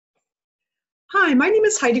Hi, my name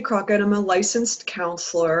is Heidi Crockett. I'm a licensed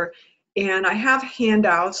counselor, and I have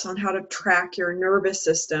handouts on how to track your nervous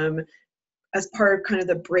system as part of kind of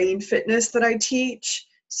the brain fitness that I teach.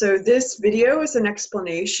 So this video is an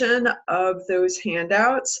explanation of those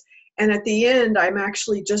handouts. And at the end, I'm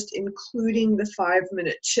actually just including the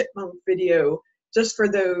 5-minute chipmunk video just for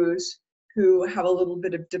those who have a little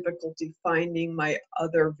bit of difficulty finding my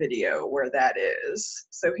other video where that is.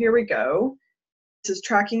 So here we go. This is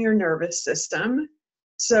tracking your nervous system.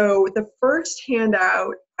 So the first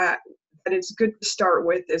handout that it's good to start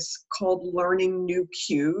with is called Learning New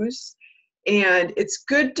Cues. And it's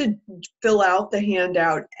good to fill out the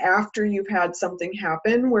handout after you've had something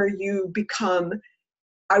happen where you become,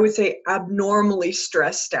 I would say, abnormally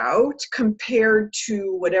stressed out compared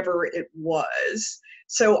to whatever it was.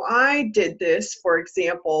 So I did this, for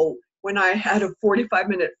example, when I had a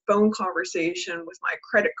 45-minute phone conversation with my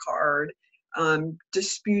credit card,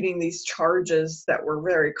 disputing these charges that were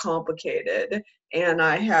very complicated. And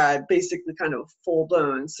I had basically kind of a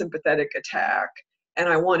full-blown sympathetic attack. And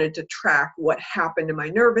I wanted to track what happened in my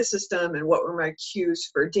nervous system and what were my cues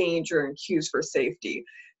for danger and cues for safety.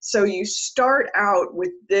 So you start out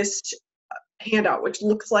with this handout, which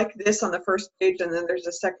looks like this on the first page, and then there's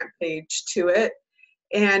a second page to it.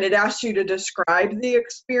 And it asks you to describe the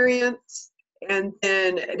experience, and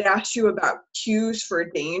then it asks you about cues for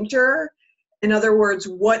danger. In other words,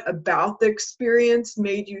 what about the experience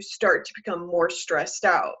made you start to become more stressed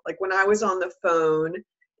out? Like when I was on the phone,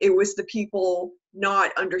 it was the people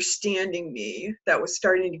not understanding me that was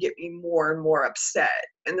starting to get me more and more upset.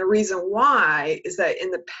 And the reason why is that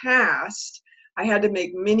in the past, I had to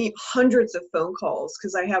make many hundreds of phone calls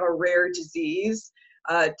because I have a rare disease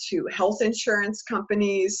to health insurance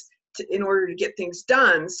companies in order to get things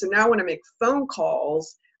done. So now when I make phone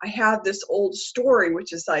calls, I have this old story,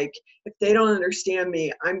 which is like, if they don't understand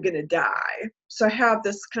me, I'm going to die. So I have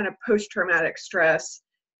this kind of post-traumatic stress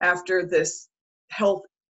after this health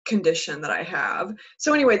condition that I have.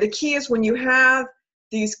 So anyway, the key is when you have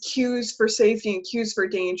these cues for safety and cues for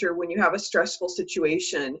danger, when you have a stressful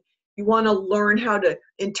situation, you want to learn how to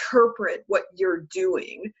interpret what you're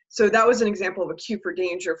doing. So that was an example of a cue for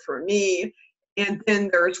danger for me. And then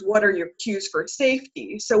there's what are your cues for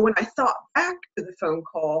safety? So when I thought back to the phone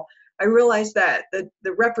call, I realized that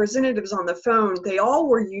the representatives on the phone, they all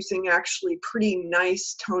were using actually pretty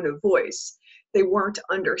nice tone of voice. They weren't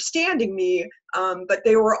understanding me, but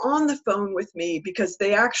they were on the phone with me because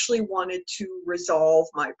they actually wanted to resolve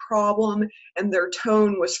my problem, and their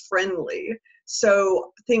tone was friendly.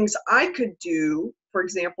 So things I could do, for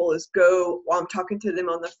example, is go, while I'm talking to them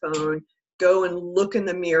on the phone, go and look in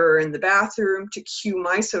the mirror in the bathroom to cue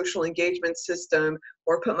my social engagement system,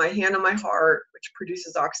 or put my hand on my heart, which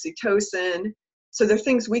produces oxytocin. So there are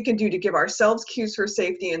things we can do to give ourselves cues for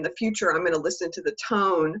safety. In the future, I'm going to listen to the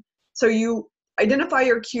tone. So you identify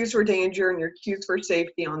your cues for danger and your cues for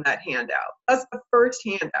safety on that handout. That's the first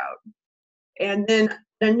handout. And then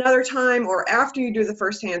another time, or after you do the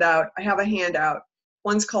first handout, I have a handout.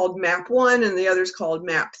 One's called Map 1 and the other's called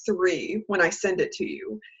Map 3 when I send it to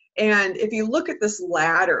you. And if you look at this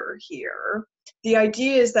ladder here, the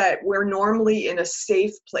idea is that we're normally in a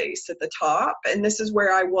safe place at the top. And this is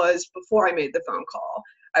where I was before I made the phone call.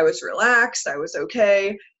 I was relaxed, I was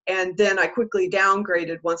okay. And then I quickly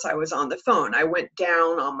downgraded once I was on the phone. I went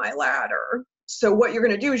down on my ladder. So what you're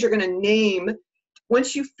going to do is you're going to name,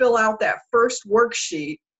 once you fill out that first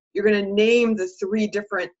worksheet, you're going to name the 3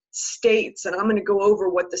 different states. And I'm going to go over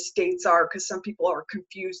what the states are because some people are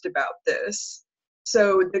confused about this.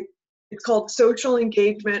 So it's called social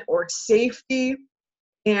engagement or safety.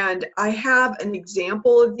 And I have an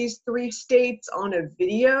example of these 3 states on a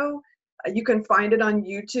video. You can find it on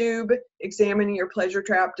YouTube, Examining Your Pleasure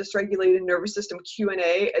Trap, Dysregulated Nervous System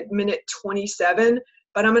Q&A at minute 27.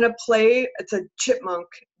 But I'm going to play, it's a chipmunk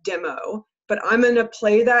demo, but I'm going to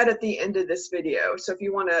play that at the end of this video. So if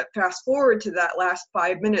you want to fast forward to that last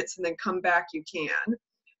 5 minutes and then come back, you can.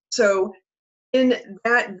 So in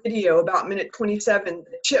that video, about minute 27,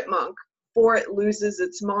 the chipmunk, before it loses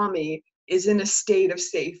its mommy, is in a state of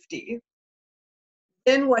safety.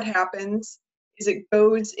 Then what happens is it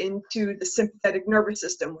goes into the sympathetic nervous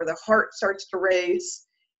system where the heart starts to race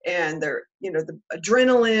and the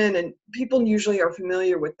adrenaline, and people usually are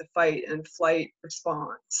familiar with the fight and flight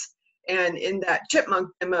response. And in that chipmunk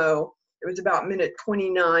demo, it was about minute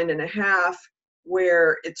 29 and a half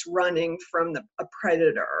where it's running from a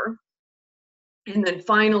predator. And then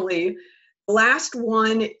finally, the last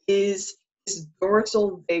one is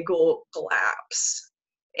dorsal vagal collapse,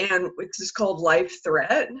 and which is called life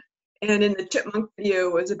threat. And in the chipmunk video,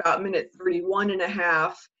 it was about minute 31 and a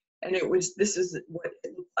half, and this is what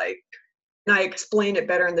it looked like. And I explain it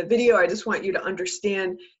better in the video. I just want you to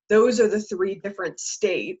understand those are the 3 different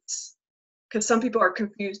states, because some people are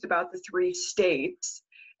confused about the 3 states.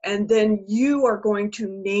 And then you are going to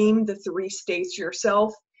name the 3 states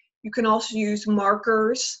yourself. You can also use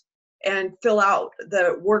markers and fill out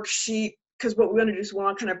the worksheet, because what we want to do is we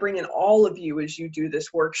want to kind of bring in all of you as you do this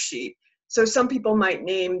worksheet. So some people might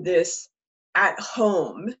name this at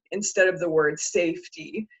home instead of the word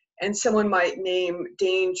safety. And someone might name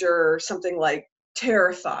danger something like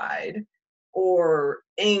terrified or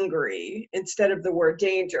angry instead of the word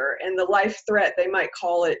danger. And the life threat, they might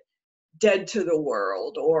call it dead to the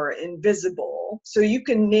world or invisible. So you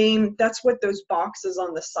can name, that's what those boxes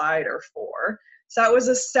on the side are for. So that was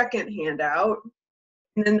a second handout.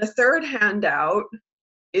 And then the third handout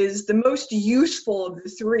is the most useful of the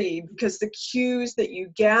 3, because the cues that you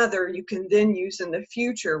gather you can then use in the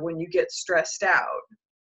future when you get stressed out.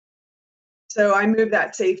 So I moved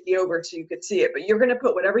that safety over so you could see it, but you're going to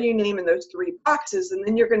put whatever you name in those 3 boxes, and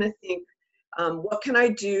then you're going to think, what can I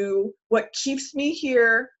do? What keeps me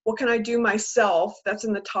here? What can I do myself? That's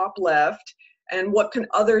in the top left. And what can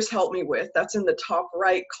others help me with? That's in the top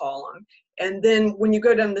right column. And then when you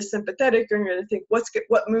go down the sympathetic, you're going to think,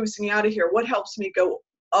 what moves me out of here? What helps me go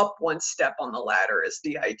up 1 step on the ladder is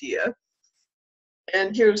the idea.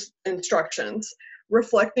 And here's instructions.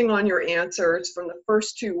 Reflecting on your answers from the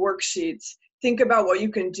first 2 worksheets, think about what you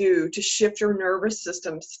can do to shift your nervous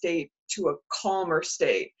system state to a calmer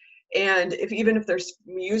state. And even if there's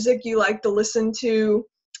music you like to listen to,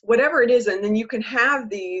 whatever it is, and then you can have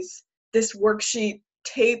this worksheet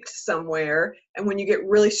taped somewhere, and when you get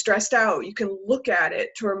really stressed out, you can look at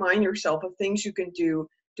it to remind yourself of things you can do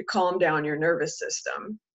to calm down your nervous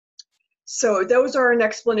system. So those are an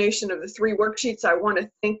explanation of the 3 worksheets. I want to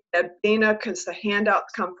thank Dana because the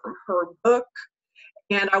handouts come from her book.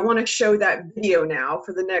 And I want to show that video now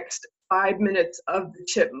for the next 5 minutes of the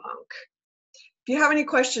chipmunk. If you have any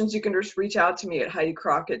questions, you can just reach out to me at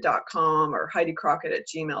HeidiCrockett.com or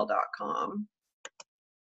HeidiCrockett@gmail.com.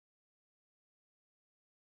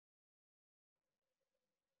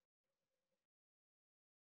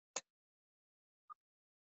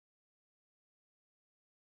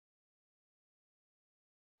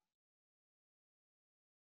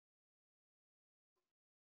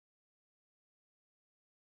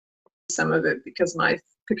 Some of it because my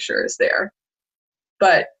picture is there.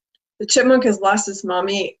 But the chipmunk has lost his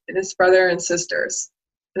mommy and his brother and sisters.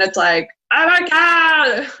 And it's like, oh my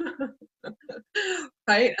God!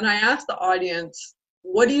 Right? And I asked the audience,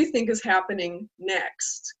 what do you think is happening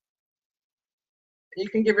next? You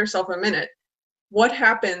can give yourself a minute. What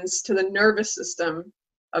happens to the nervous system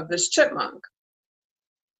of this chipmunk?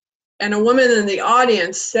 And a woman in the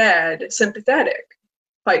audience said, sympathetic,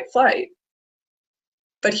 fight, flight.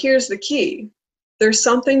 But here's the key. There's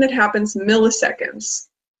something that happens milliseconds,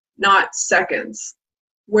 not seconds,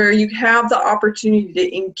 where you have the opportunity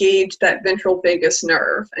to engage that ventral vagus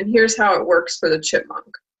nerve. And here's how it works for the chipmunk.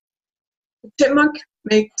 The chipmunk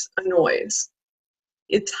makes a noise.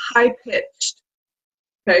 It's high-pitched,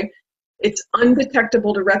 okay? It's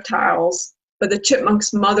undetectable to reptiles, but the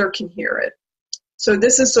chipmunk's mother can hear it. So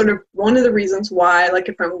this is sort of one of the reasons why, like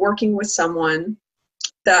if I'm working with someone,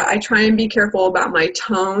 that I try and be careful about my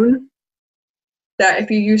tone, that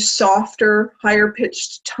if you use softer, higher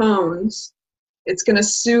pitched tones, it's going to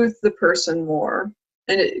soothe the person more,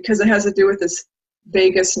 and because it has to do with this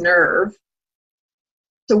vagus nerve.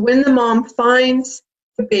 So when the mom finds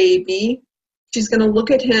the baby, she's going to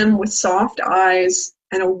look at him with soft eyes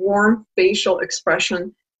and a warm facial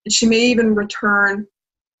expression, and she may even return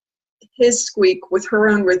his squeak with her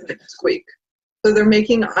own rhythmic squeak. So they're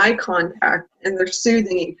making eye contact and they're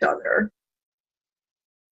soothing each other.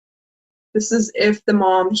 This is if the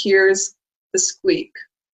mom hears the squeak.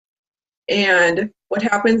 And what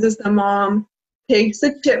happens is the mom takes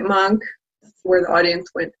the chipmunk, where the audience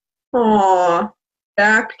went, aww,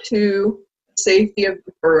 back to the safety of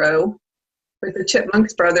the burrow with the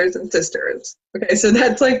chipmunk's brothers and sisters. Okay, so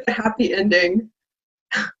that's like the happy ending.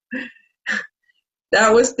 That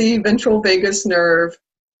was the ventral vagus nerve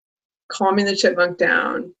calming the chipmunk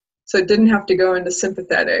down, so it didn't have to go into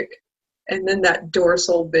sympathetic. And then that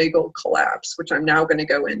dorsal vagal collapse, which I'm now going to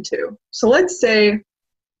go into. So let's say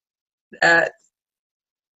that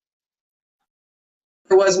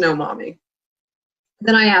there was no mommy.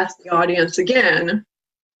 Then I asked the audience again,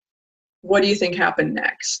 what do you think happened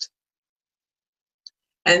next?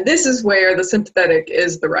 And this is where the sympathetic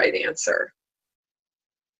is the right answer.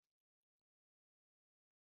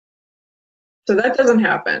 So that doesn't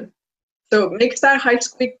happen. So it makes that high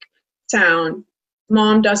squeak sound.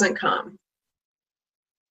 Mom doesn't come.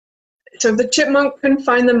 So the chipmunk couldn't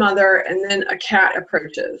find the mother, and then a cat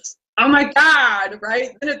approaches. Oh my God,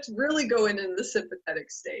 right? Then it's really going into the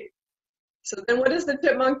sympathetic state. So then what does the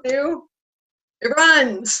chipmunk do? It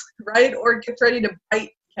runs, right? Or it gets ready to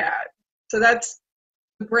bite the cat. So that's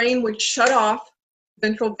the brain would shut off the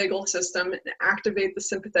ventral vagal system and activate the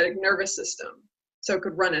sympathetic nervous system. So it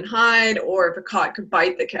could run and hide, or if it caught, could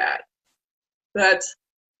bite the cat. That's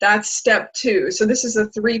step 2. So this is a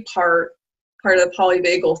 3-part of the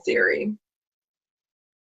polyvagal theory.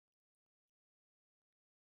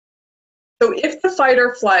 So if the fight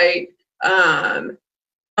or flight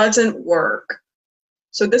doesn't work,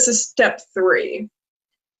 so this is step 3,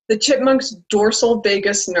 the chipmunk's dorsal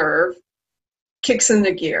vagus nerve kicks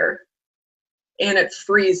into gear and it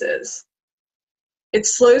freezes. It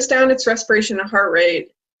slows down its respiration and heart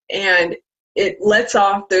rate, and it lets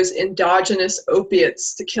off those endogenous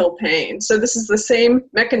opiates to kill pain. So this is the same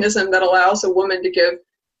mechanism that allows a woman to give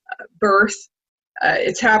birth.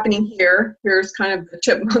 It's happening here. Here's kind of the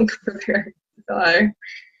chipmunk preparing to die.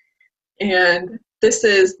 And this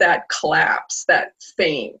is that collapse, that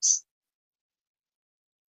faint.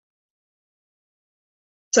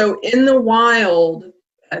 So in the wild,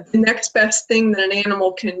 the next best thing that an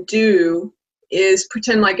animal can do is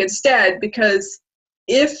pretend like it's dead, because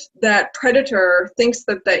if that predator thinks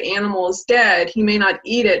that the animal is dead, he may not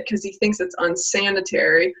eat it because he thinks it's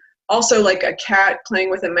unsanitary. Also, like a cat playing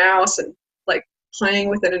with a mouse and like playing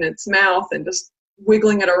with it in its mouth and just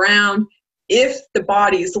wiggling it around. If the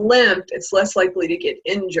body's limp, it's less likely to get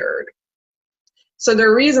injured. So there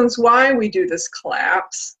are reasons why we do this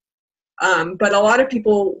collapse. But a lot of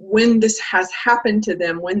people, when this has happened to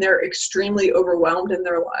them, when they're extremely overwhelmed in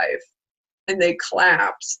their life and they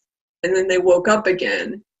collapse and then they woke up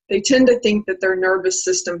again, they tend to think that their nervous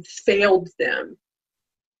system failed them.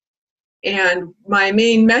 And my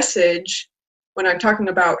main message when I'm talking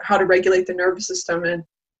about how to regulate the nervous system and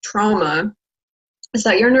trauma is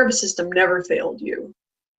that your nervous system never failed you.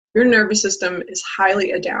 Your nervous system is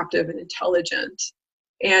highly adaptive and intelligent.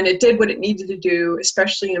 And it did what it needed to do,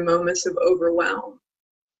 especially in moments of overwhelm.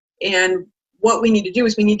 And what we need to do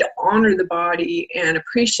is we need to honor the body and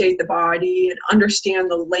appreciate the body and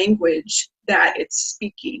understand the language that it's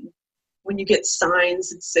speaking when you get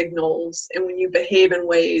signs and signals and when you behave in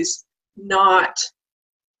ways not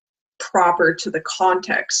proper to the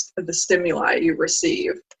context of the stimuli you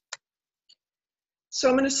receive. So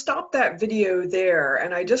I'm going to stop that video there,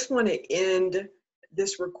 and I just want to end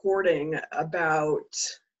this recording about,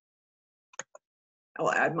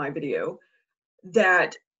 I'll add my video,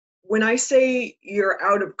 that when I say you're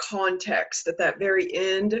out of context at that very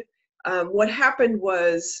end, what happened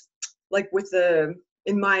was, like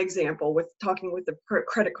in my example, with talking with the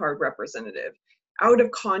credit card representative, out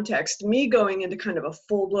of context, me going into kind of a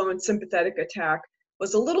full-blown sympathetic attack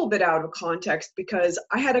was a little bit out of context because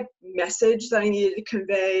I had a message that I needed to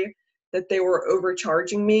convey, that they were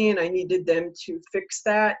overcharging me and I needed them to fix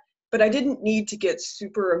that, but I didn't need to get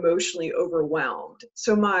super emotionally overwhelmed.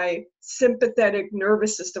 So my sympathetic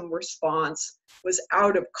nervous system response was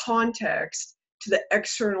out of context to the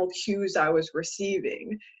external cues I was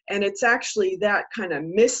receiving. And it's actually that kind of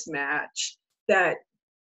mismatch that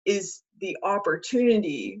is the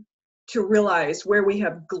opportunity to realize where we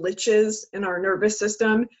have glitches in our nervous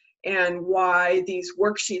system and why these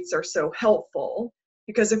worksheets are so helpful.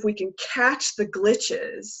 Because if we can catch the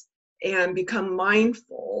glitches and become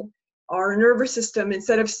mindful, our nervous system,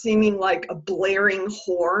 instead of seeming like a blaring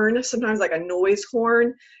horn, sometimes like a noise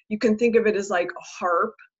horn, you can think of it as like a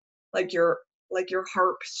harp, like your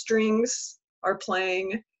harp strings are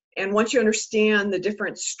playing. And once you understand the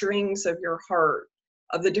different strings of your heart,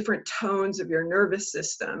 of the different tones of your nervous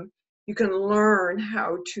system, you can learn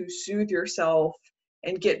how to soothe yourself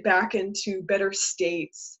and get back into better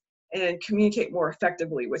states and communicate more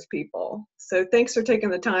effectively with people. So thanks for taking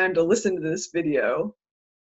the time to listen to this video.